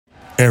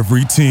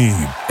Every team,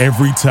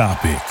 every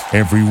topic,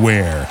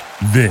 everywhere.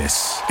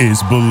 This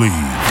is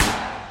Believe.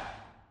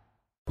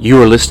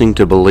 You are listening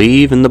to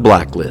Believe in the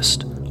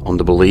Blacklist on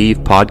the Believe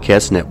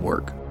Podcast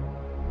Network.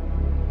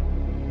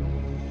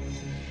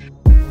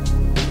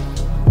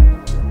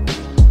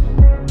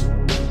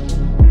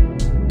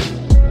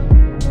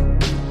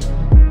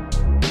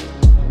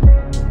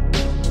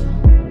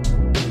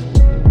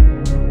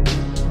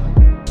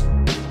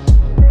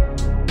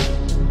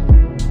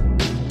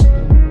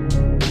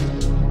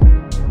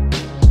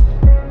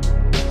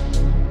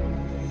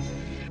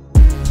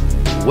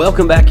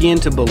 Welcome back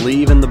into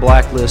Believe in the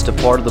Blacklist, a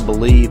part of the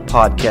Believe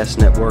Podcast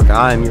Network.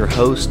 I am your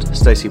host,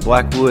 Stacey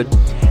Blackwood,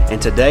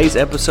 and today's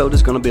episode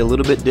is going to be a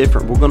little bit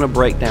different. We're going to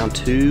break down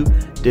two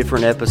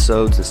different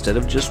episodes instead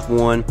of just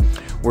one.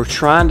 We're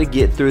trying to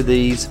get through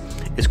these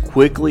as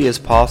quickly as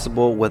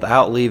possible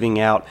without leaving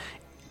out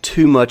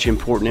too much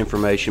important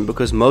information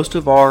because most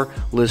of our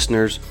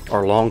listeners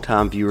are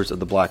longtime viewers of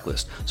the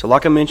Blacklist. So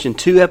like I mentioned,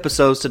 two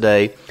episodes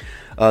today.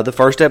 The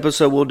first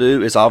episode we'll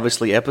do is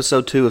obviously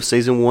episode 2 of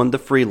season 1, The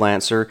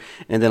Freelancer,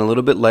 and then a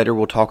little bit later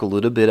we'll talk a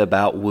little bit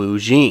about Wu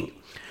Jing.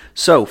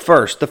 So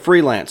first, The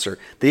Freelancer.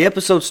 The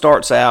episode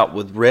starts out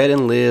with Red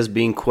and Liz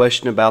being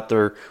questioned about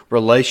their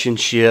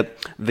relationship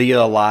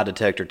via a lie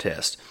detector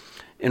test.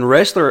 And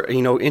Ressler,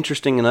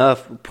 interesting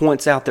enough,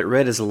 points out that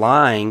Red is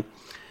lying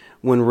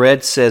when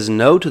Red says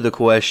no to the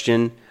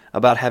question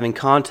about having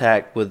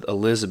contact with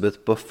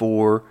Elizabeth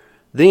before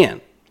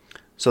then.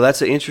 So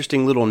that's an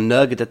interesting little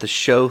nugget that the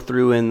show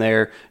threw in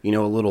there, a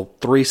little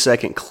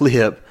 3-second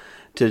clip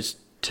to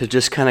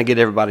just kind of get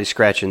everybody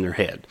scratching their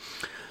head.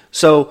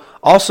 So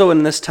also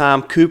in this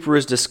time, Cooper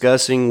is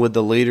discussing with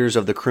the leaders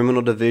of the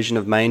Criminal Division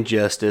of Main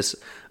Justice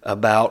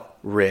about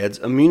Red's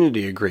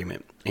immunity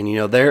agreement.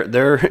 And,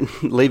 they're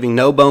leaving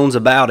no bones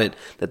about it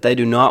that they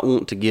do not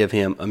want to give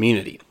him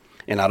immunity.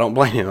 And I don't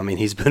blame him. I mean,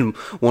 he's been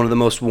one of the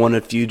most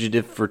wanted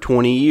fugitive for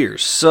 20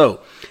 years. So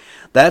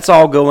that's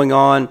all going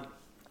on.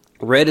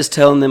 Red is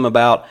telling them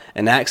about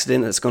an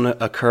accident that's going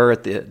to occur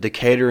at the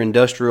Decatur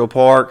Industrial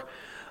Park.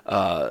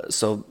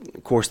 So,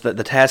 of course,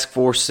 the task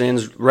force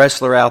sends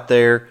Ressler out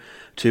there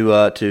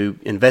to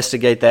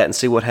investigate that and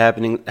see what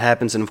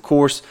happens. And, of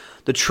course,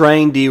 the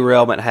train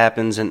derailment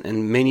happens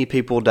and many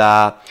people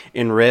die.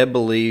 And Red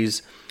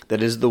believes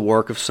that is the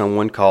work of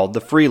someone called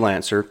the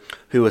Freelancer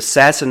who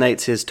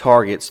assassinates his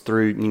targets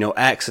through,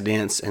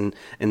 accidents and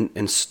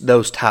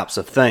those types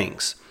of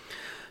things.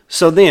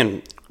 So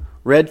then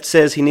Red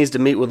says he needs to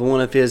meet with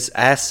one of his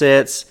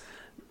assets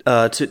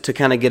to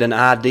kind of get an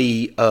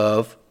ID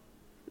of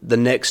the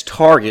next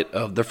target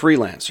of the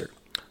Freelancer.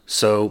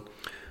 So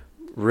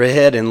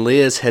Red and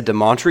Liz head to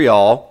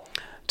Montreal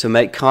to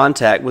make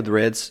contact with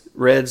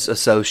Red's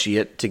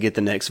associate to get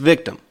the next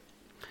victim.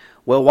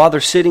 Well, while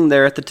they're sitting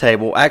there at the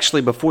table,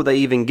 actually before they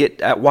even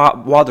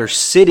while they're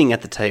sitting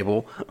at the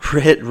table,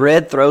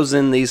 Red throws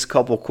in these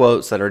couple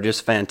quotes that are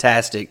just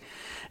fantastic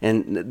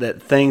and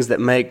that things that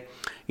make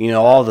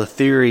all the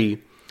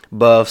theory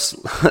buffs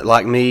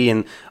like me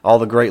and all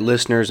the great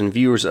listeners and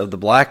viewers of the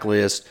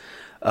Blacklist,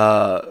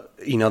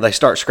 they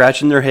start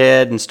scratching their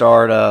head and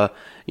start,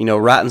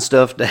 writing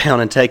stuff down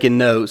and taking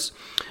notes.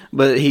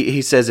 But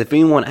he says, if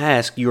anyone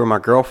asks, you are my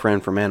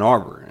girlfriend from Ann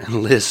Arbor.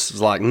 And Liz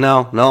is like,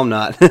 no, I'm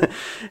not.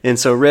 And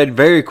so Red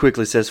very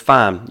quickly says,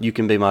 fine, you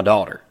can be my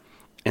daughter.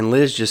 And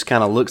Liz just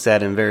kind of looks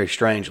at him very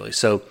strangely.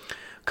 So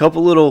a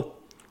couple little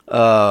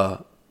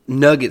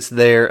nuggets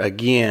there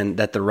again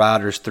that the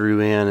writers threw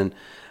in,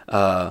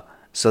 and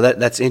so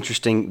that's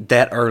interesting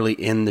that early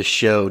in the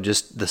show,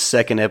 just the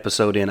second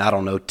episode in,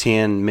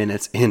 10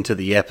 minutes into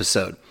the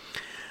episode.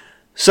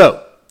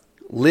 So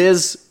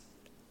Liz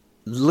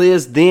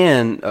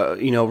then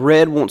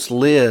Red wants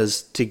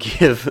Liz to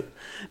give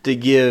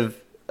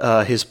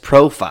his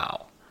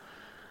profile,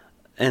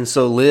 and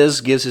so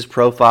Liz gives his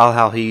profile,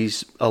 how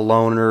he's a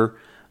loner,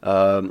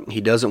 he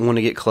doesn't want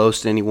to get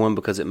close to anyone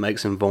because it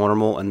makes him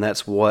vulnerable, and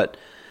that's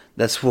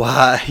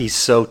why he's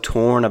so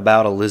torn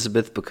about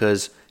Elizabeth,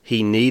 because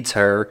he needs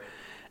her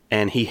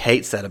and he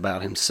hates that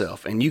about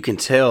himself. And you can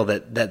tell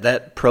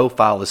that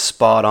profile is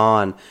spot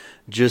on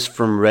just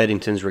from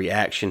Reddington's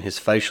reaction, his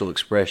facial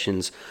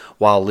expressions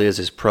while Liz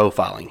is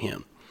profiling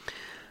him.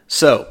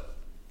 So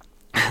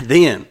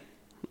then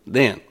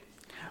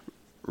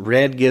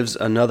Red gives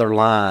another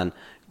line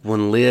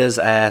when Liz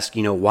asks,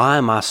 why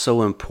am I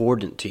so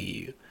important to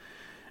you?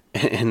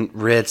 And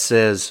Red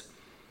says,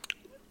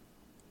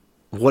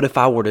 what if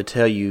I were to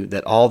tell you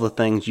that all the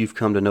things you've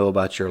come to know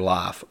about your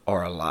life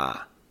are a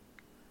lie?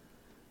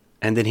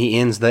 And then he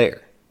ends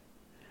there.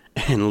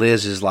 And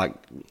Liz is like,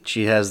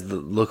 she has the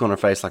look on her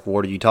face like,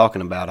 what are you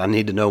talking about? I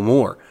need to know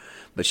more.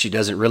 But she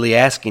doesn't really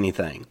ask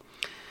anything.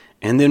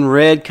 And then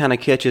Red kind of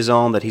catches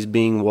on that he's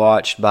being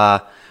watched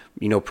by,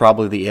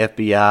 probably the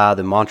FBI,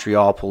 the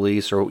Montreal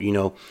police, or,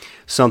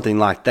 something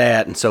like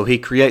that. And so he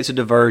creates a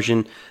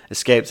diversion,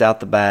 escapes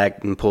out the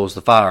back, and pulls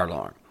the fire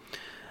alarm.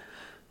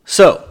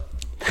 So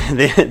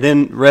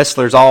then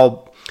Ressler's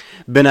all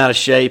been out of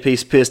shape.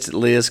 He's pissed at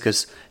Liz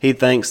because he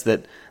thinks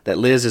that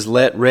Liz has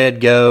let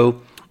Red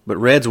go, but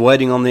Red's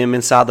waiting on them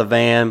inside the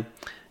van.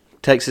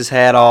 takes his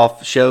hat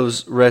off,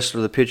 shows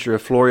Ressler the picture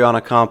of Florian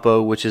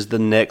Ocampo, which is the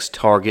next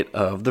target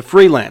of the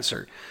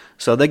Freelancer.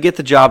 So they get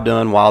the job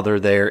done while they're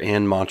there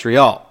in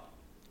Montreal.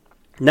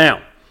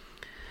 Now,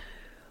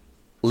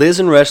 Liz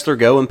and Ressler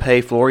go and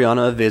pay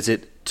Floriana a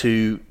visit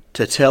to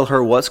tell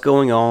her what's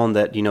going on,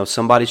 that,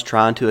 somebody's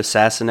trying to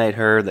assassinate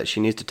her, that she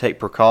needs to take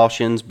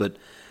precautions, but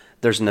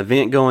there's an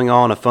event going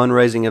on, a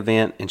fundraising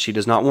event, and she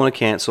does not want to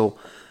cancel.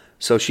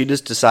 So she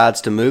just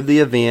decides to move the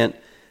event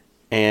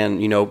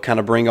and, kind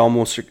of bring on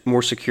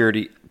more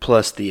security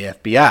plus the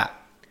FBI.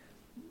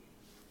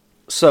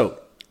 So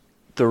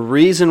the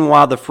reason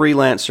why the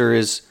Freelancer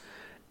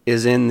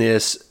is in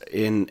this,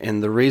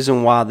 and the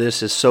reason why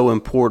this is so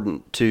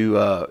important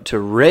to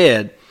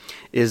Red,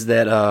 is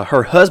that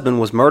her husband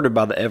was murdered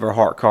by the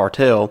Everhart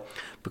cartel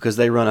because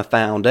they run a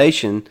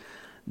foundation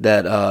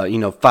that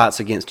fights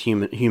against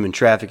human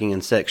trafficking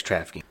and sex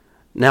trafficking.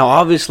 Now,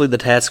 obviously, the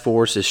task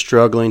force is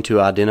struggling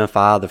to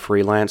identify the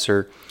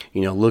Freelancer,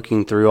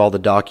 looking through all the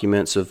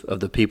documents of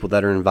the people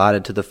that are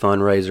invited to the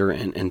fundraiser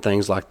and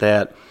things like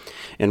that.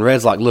 And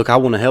Red's like, look, I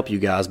want to help you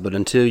guys, but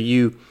until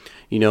you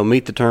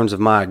meet the terms of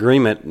my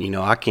agreement,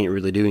 I can't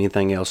really do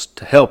anything else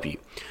to help you.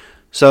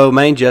 So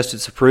Main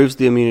Justice approves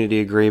the immunity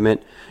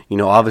agreement,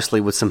 obviously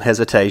with some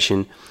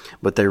hesitation,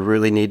 but they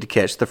really need to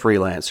catch the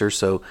Freelancer.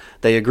 So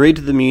they agreed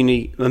to the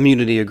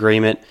immunity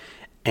agreement,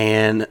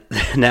 and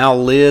now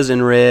Liz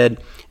and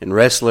Red and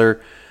Ressler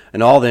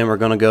and all of them are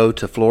going to go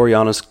to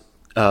Floriana's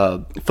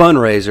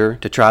fundraiser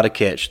to try to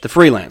catch the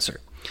Freelancer.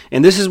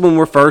 And this is when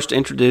we're first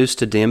introduced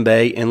to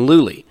Dembe and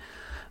Luli.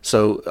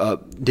 So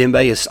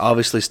Dembe is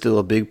obviously still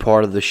a big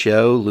part of the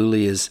show.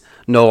 Luli is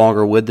no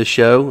longer with the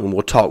show, and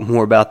we'll talk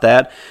more about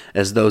that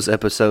as those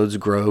episodes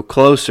grow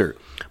closer.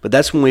 But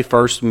that's when we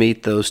first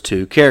meet those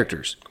two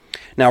characters.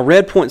 Now,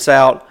 Red points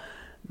out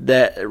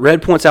the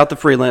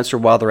Freelancer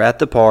while they're at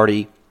the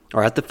party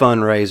or at the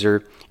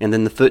fundraiser, and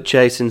then the foot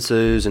chase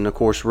ensues, and of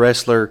course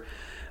Ressler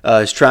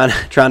is trying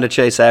to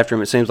chase after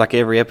him. It seems like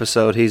every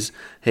episode he's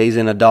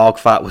in a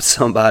dogfight with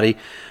somebody,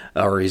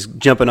 or he's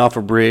jumping off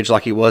a bridge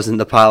like he was in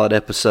the pilot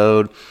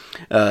episode.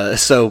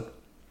 So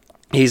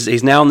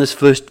he's now in this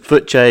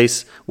foot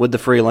chase with the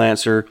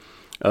Freelancer.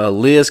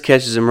 Liz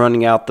catches him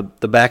running out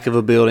the back of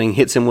a building,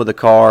 hits him with a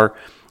car,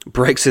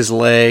 breaks his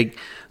leg.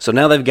 So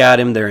now they've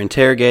got him, they're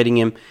interrogating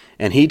him,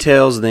 and he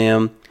tells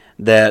them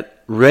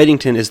that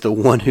Reddington is the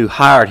one who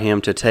hired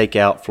him to take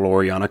out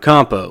Florian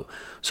Ocampo.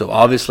 So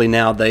obviously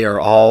now they are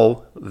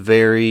all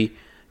very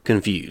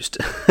confused.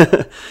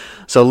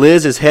 So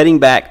Liz is heading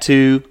back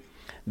to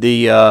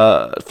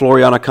the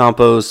Florian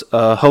Ocampo's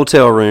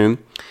hotel room,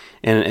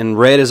 and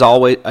Red is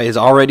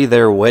already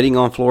there waiting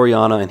on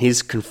Floriana, and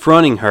he's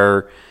confronting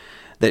her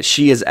that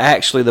she is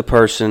actually the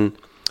person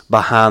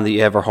behind the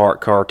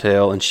Everhart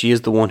cartel, and she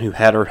is the one who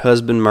had her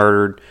husband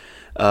murdered,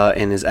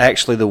 and is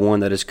actually the one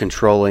that is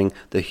controlling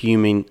the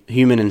human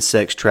and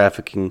sex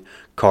trafficking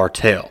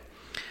cartel.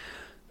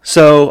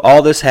 So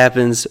all this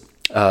happens.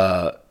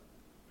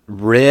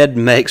 Red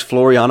makes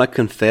Floriana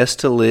confess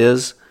to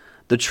Liz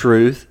the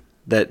truth,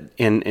 that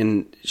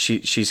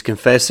she's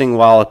confessing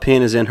while a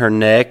pin is in her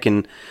neck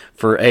and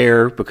for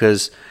air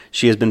because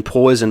she has been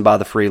poisoned by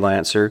the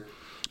Freelancer.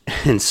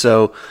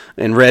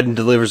 And Red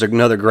delivers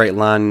another great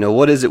line.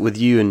 What is it with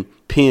you and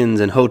pins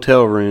and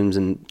hotel rooms,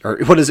 or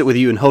what is it with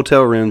you and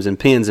hotel rooms and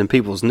pins in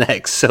people's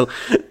necks? So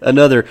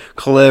another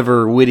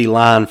clever, witty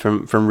line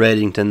from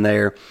Reddington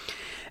there.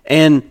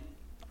 And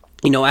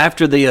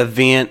after the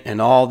event and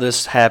all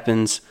this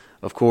happens,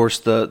 of course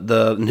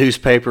the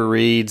newspaper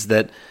reads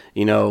that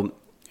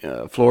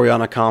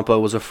Florian Ocampo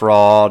was a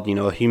fraud,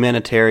 a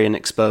humanitarian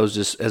exposed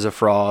as a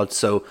fraud.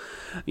 So,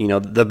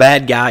 the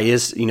bad guy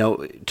is,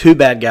 two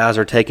bad guys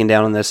are taken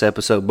down in this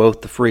episode,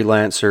 both the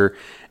Freelancer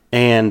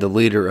and the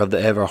leader of the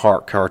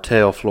Everhart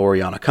cartel,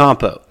 Florian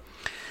Ocampo.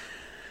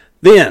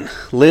 Then,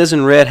 Liz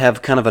and Red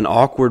have kind of an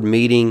awkward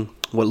meeting,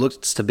 what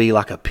looks to be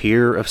like a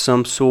pier of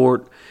some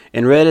sort,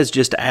 and Red is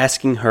just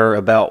asking her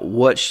about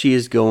what she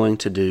is going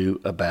to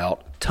do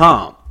about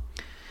Tom.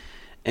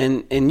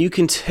 And you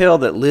can tell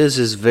that Liz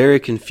is very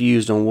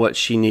confused on what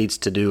she needs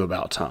to do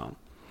about Tom.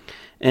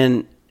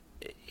 And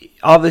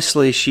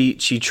obviously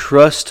she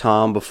trusts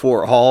Tom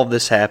before all of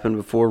this happened,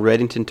 before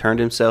Reddington turned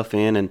himself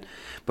in, and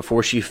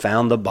before she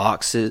found the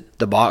box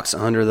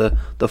under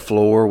the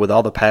floor with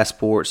all the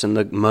passports and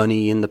the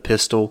money and the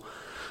pistol.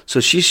 So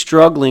she's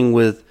struggling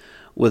with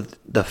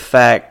the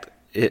fact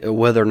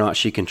whether or not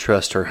she can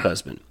trust her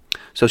husband.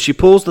 So she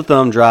pulls the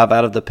thumb drive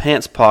out of the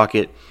pants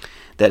pocket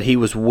that he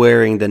was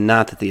wearing the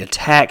night that the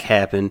attack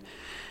happened,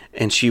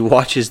 and she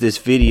watches this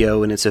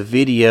video, and it's a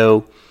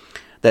video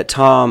that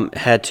Tom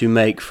had to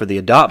make for the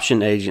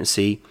adoption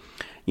agency,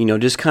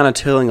 just kind of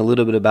telling a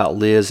little bit about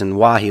Liz and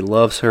why he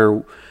loves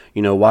her,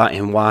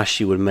 why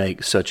she would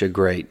make such a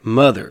great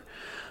mother.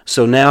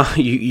 So now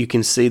you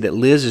can see that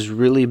Liz is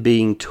really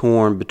being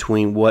torn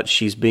between what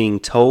she's being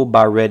told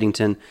by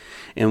Reddington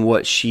and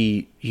what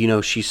she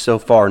so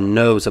far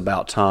knows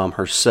about Tom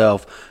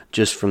herself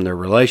just from their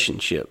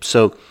relationship.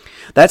 So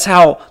that's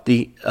how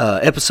the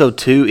episode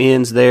 2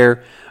 ends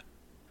there.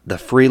 The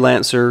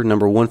Freelancer,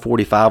 number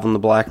 145 on the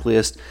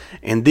blacklist.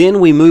 And then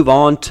we move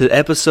on to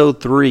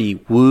episode 3,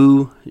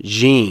 Wu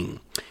Jing.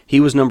 He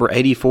was number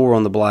 84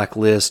 on the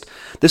blacklist.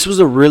 This was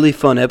a really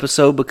fun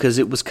episode because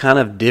it was kind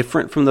of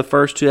different from the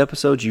first 2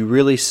 episodes. You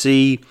really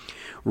see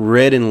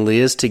Red and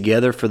Liz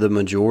together for the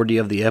majority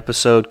of the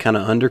episode, kind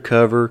of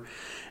undercover.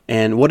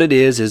 And what it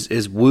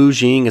is Wu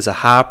Jing is a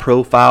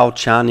high-profile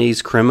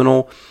Chinese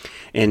criminal,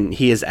 and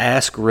he has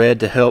asked Red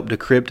to help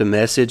decrypt a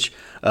message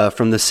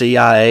from the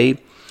CIA.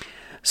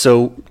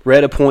 So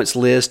Red appoints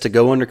Liz to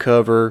go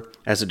undercover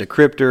as a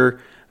decryptor.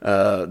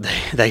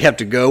 They have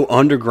to go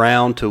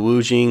underground to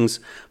Wu Jing's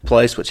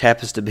place, which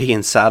happens to be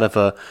inside of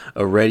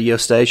a radio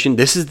station.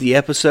 This is the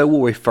episode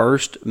where we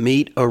first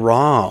meet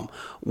Aram,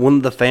 one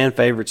of the fan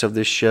favorites of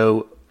this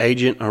show,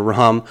 Agent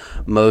Aram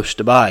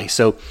Moshtabai.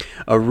 So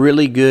a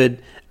really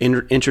good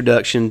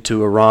introduction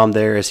to Aram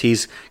there, as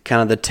he's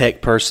kind of the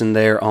tech person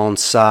there on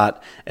site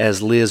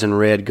as Liz and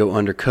Red go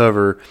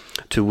undercover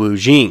to Wu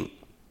Jing.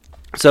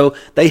 So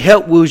they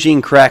help Wu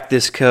Jing crack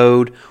this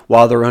code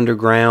while they're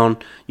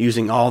underground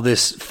using all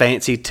this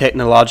fancy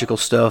technological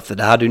stuff that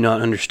I do not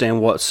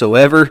understand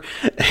whatsoever.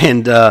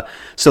 And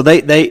so they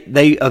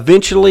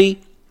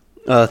eventually,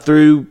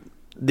 through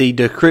the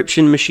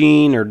decryption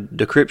machine or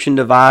decryption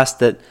device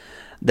that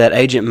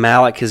Agent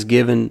Malik has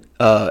given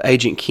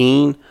Agent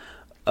Keen,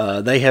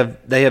 they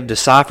have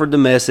deciphered the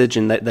message,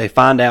 and they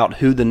find out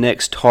who the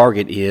next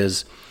target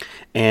is.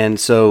 And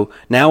so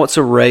now it's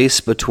a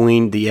race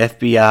between the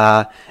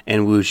FBI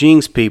and Wu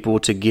Jing's people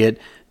to get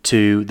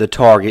to the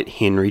target,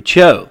 Henry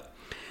Cho.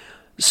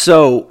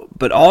 So,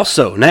 but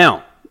also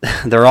now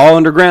they're all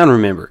underground,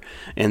 remember.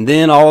 And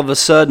then all of a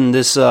sudden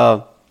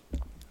the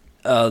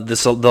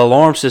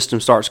alarm system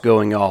starts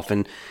going off,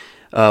 and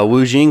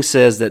Wu Jing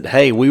says that,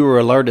 hey, we were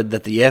alerted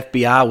that the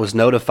FBI was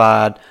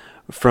notified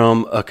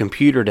from a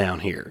computer down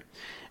here.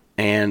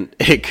 And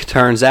it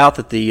turns out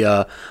that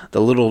the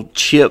little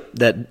chip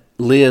that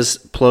Liz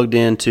plugged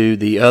into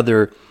the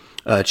other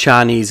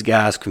Chinese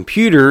guy's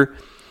computer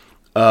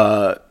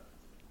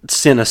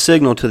sent a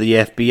signal to the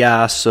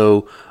FBI.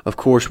 So, of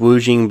course, Wu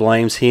Jing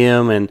blames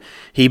him, and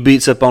he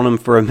beats up on him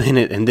for a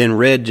minute, and then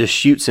Red just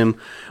shoots him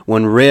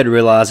when Red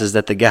realizes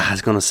that the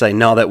guy's going to say,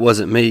 no, that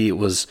wasn't me. It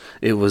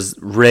was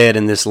Red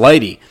and this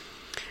lady.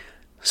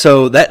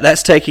 So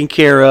that's taken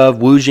care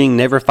of. Wu Jing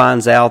never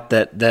finds out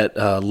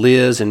that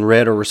Liz and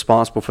Red are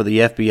responsible for the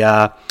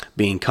FBI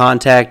being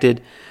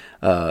contacted.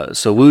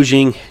 So Wu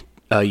Jing,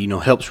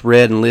 helps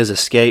Red and Liz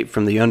escape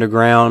from the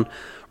underground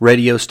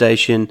radio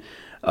station.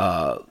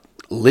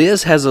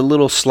 Liz has a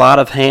little sleight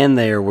of hand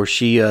there where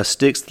she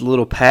sticks the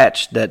little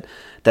patch that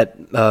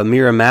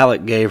Mira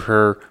Malik gave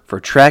her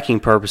for tracking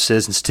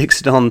purposes and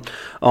sticks it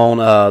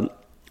on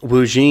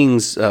Wu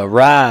Jing's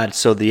ride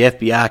so the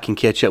FBI can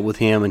catch up with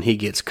him and he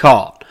gets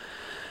caught.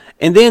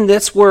 And then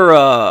that's where,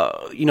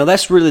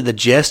 that's really the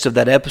gist of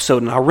that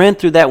episode. And I ran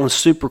through that one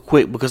super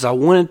quick because I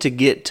wanted to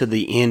get to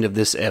the end of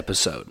this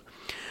episode.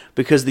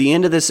 Because the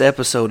end of this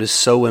episode is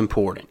so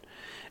important.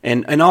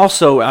 And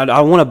also, I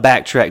want to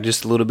backtrack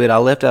just a little bit. I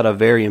left out a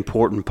very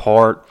important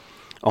part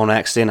on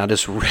accident. I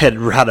just read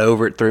right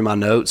over it through my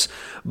notes.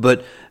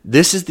 But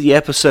this is the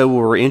episode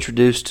where we're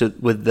introduced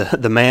with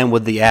the man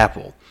with the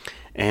apple.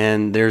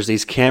 And there's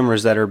these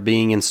cameras that are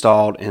being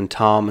installed in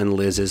Tom and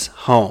Liz's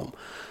home.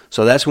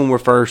 So that's when we're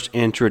first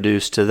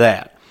introduced to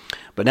that.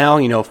 But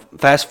now,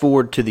 fast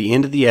forward to the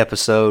end of the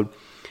episode.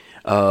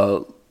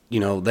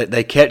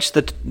 They catch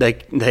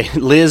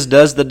Liz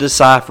does the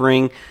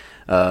deciphering.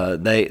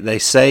 They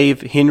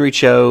save Henry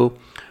Cho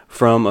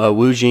from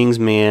Wu Jing's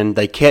men.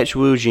 They catch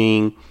Wu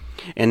Jing,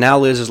 and now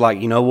Liz is like,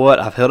 you know what?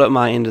 I've held up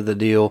my end of the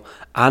deal.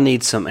 I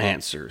need some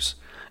answers.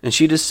 And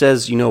she just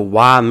says,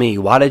 why me?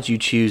 Why did you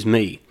choose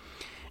me?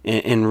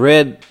 And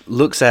Red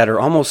looks at her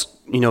almost,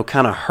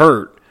 kind of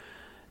hurt.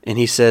 And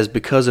he says,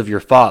 because of your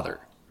father.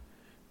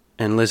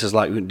 And Liz is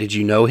like, did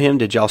you know him?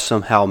 Did y'all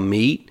somehow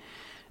meet?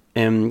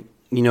 And,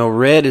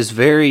 Red is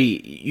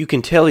you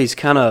can tell he's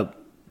kind of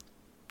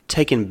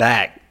taken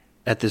back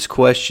at this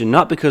question.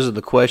 Not because of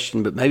the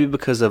question, but maybe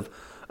because of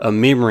a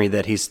memory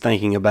that he's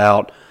thinking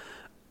about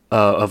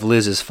of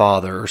Liz's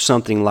father or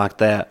something like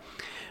that.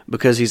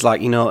 Because he's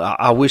like,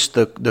 I wish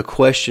the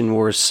question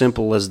were as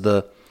simple as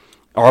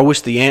or I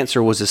wish the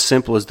answer was as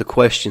simple as the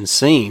question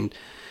seemed.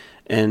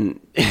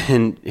 And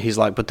he's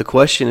like, but the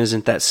question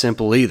isn't that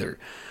simple either.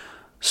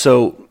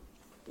 So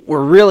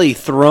we're really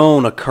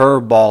thrown a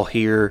curveball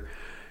here,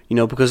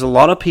 because a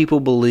lot of people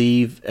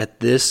believe at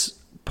this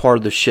part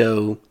of the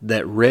show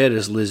that Red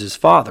is Liz's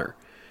father.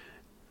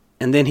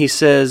 And then he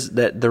says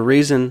that the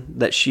reason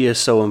that she is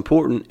so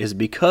important is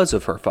because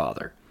of her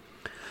father.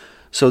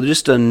 So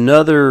just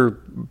another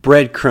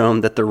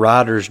breadcrumb that the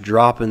writers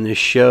drop in this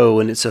show,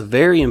 and it's a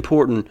very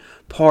important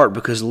part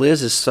because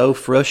Liz is so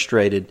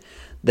frustrated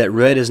that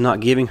Red is not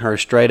giving her a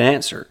straight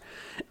answer.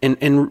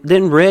 And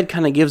then Red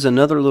kind of gives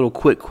another little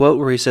quick quote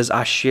where he says,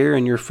 I share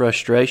in your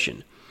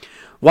frustration.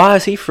 Why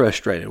is he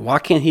frustrated? Why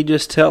can't he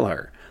just tell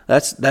her?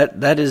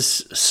 That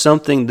is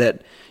something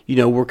that,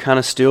 we're kind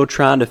of still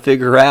trying to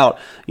figure out.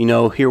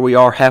 Here we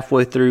are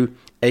halfway through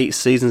 8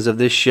 seasons of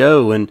this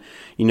show, and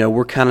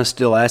we're kind of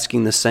still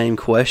asking the same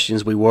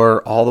questions we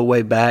were all the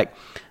way back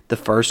the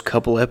first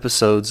couple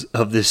episodes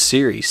of this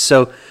series.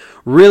 So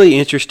really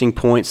interesting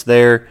points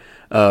there,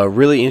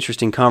 really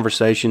interesting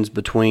conversations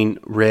between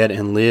Red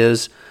and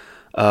Liz.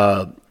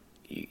 I'm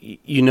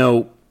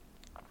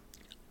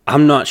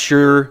not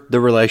sure the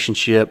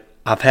relationship.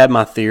 I've had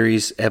my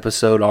theories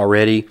episode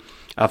already.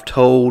 I've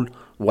told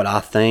what I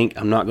think.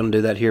 I'm not going to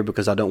do that here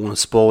because I don't want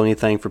to spoil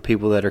anything for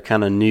people that are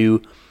kind of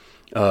new,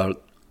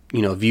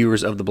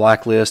 viewers of the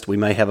Blacklist. We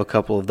may have a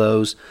couple of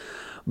those,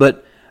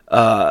 but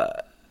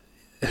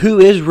who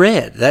is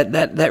Red?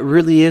 That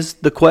really is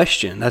the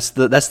question. That's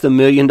the $1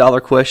 million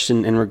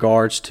question in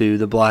regards to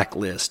the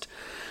Blacklist.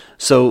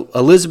 So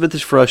Elizabeth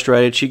is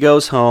frustrated. She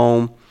goes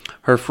home.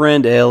 Her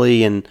friend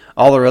Ellie and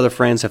all her other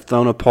friends have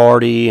thrown a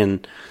party,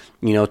 and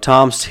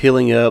Tom's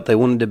healing up. They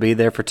wanted to be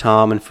there for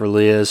Tom and for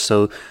Liz,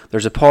 so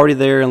there's a party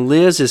there, and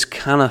Liz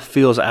kind of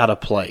feels out of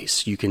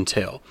place. You can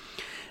tell,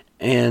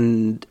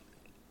 and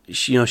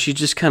she's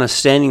just kind of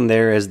standing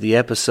there as the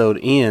episode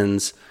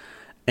ends,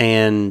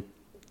 and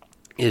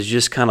is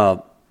just kind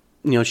of,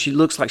 she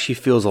looks like she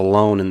feels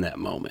alone in that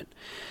moment.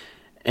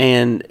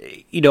 And,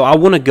 I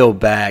want to go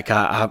back.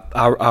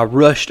 I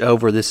rushed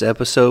over this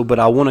episode, but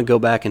I want to go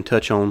back and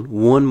touch on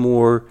one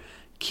more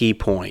key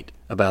point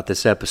about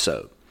this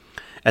episode.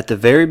 At the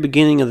very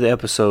beginning of the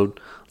episode,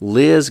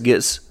 Liz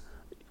gets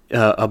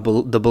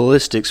the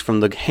ballistics from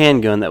the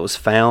handgun that was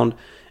found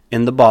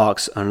in the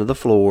box under the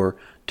floor,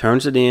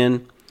 turns it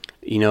in,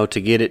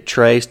 to get it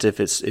traced if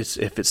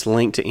it's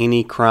linked to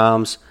any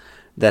crimes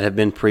that have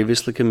been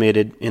previously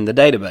committed in the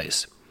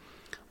database.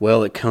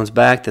 Well, it comes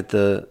back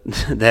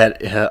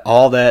that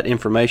all that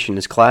information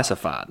is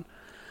classified.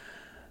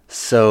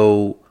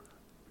 So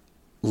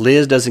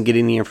Liz doesn't get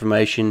any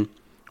information.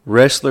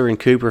 Ressler and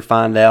Cooper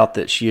find out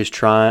that she's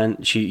trying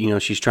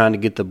to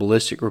get the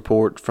ballistic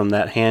report from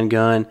that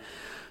handgun.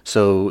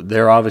 So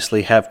they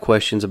obviously have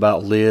questions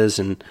about Liz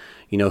and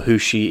who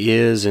she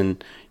is,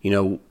 and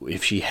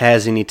if she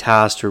has any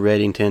ties to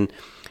Reddington.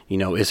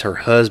 Is her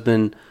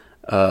husband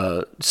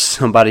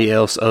somebody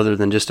else other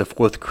than just a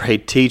 4th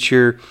grade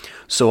teacher?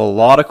 So a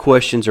lot of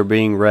questions are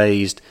being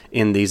raised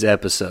in these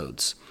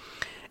episodes.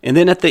 And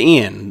then at the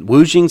end,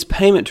 Wu Jing's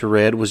payment to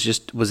Red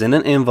was in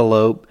an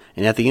envelope,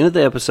 and at the end of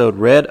the episode,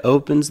 Red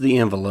opens the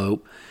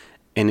envelope,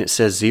 and it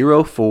says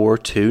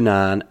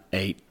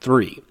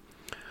 042983.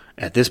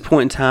 At this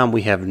point in time,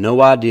 we have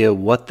no idea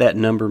what that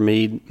number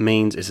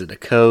means. Is it a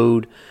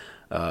code?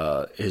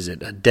 Is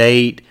it a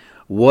date?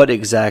 What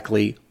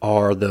exactly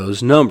are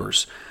those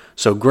numbers?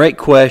 So great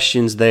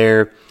questions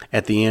there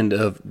at the end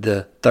of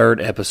the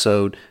 3rd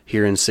episode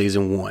here in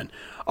Season 1.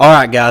 All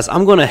right, guys,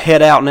 I'm going to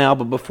head out now,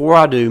 but before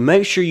I do,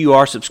 make sure you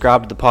are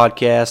subscribed to the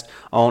podcast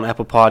on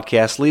Apple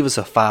Podcasts. Leave us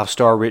a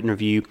 5-star written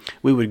review.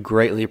 We would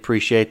greatly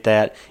appreciate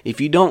that. If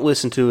you don't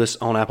listen to us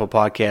on Apple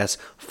Podcasts,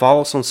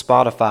 follow us on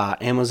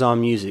Spotify, Amazon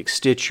Music,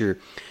 Stitcher.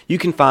 You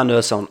can find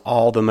us on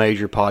all the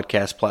major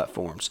podcast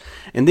platforms.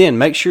 And then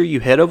make sure you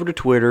head over to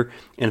Twitter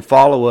and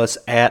follow us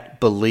at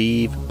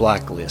Believe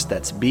Blacklist.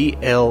 That's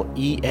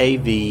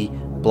BLEAV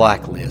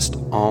Blacklist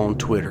on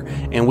Twitter.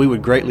 And we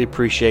would greatly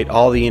appreciate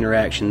all the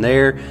interaction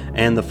there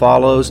and the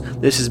follows.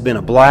 This has been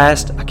a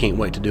blast. I can't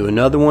wait to do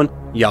another one.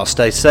 Y'all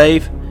stay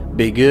safe,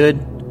 be good,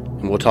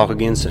 and we'll talk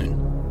again soon.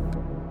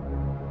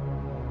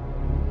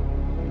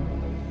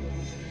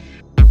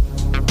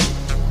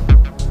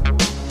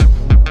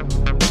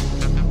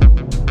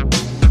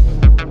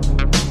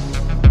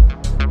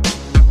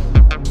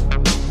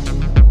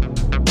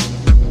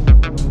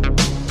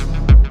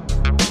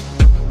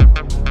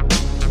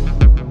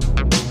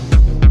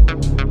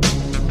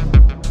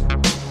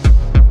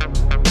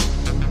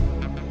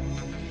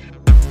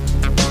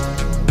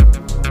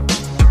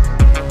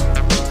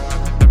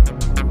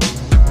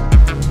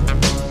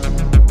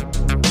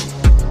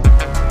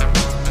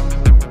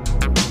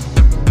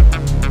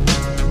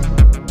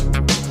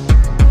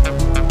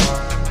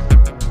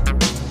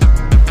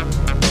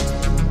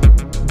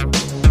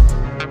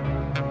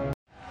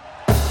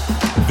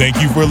 Thank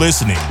you for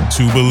listening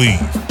to Believe.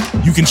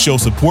 You can show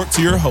support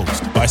to your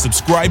host by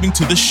subscribing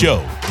to the show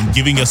and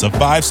giving us a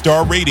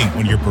 5-star rating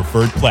on your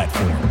preferred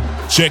platform.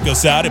 Check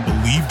us out at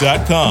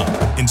Believe.com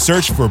and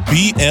search for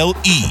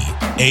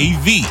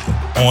BLEAV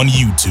on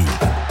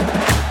YouTube.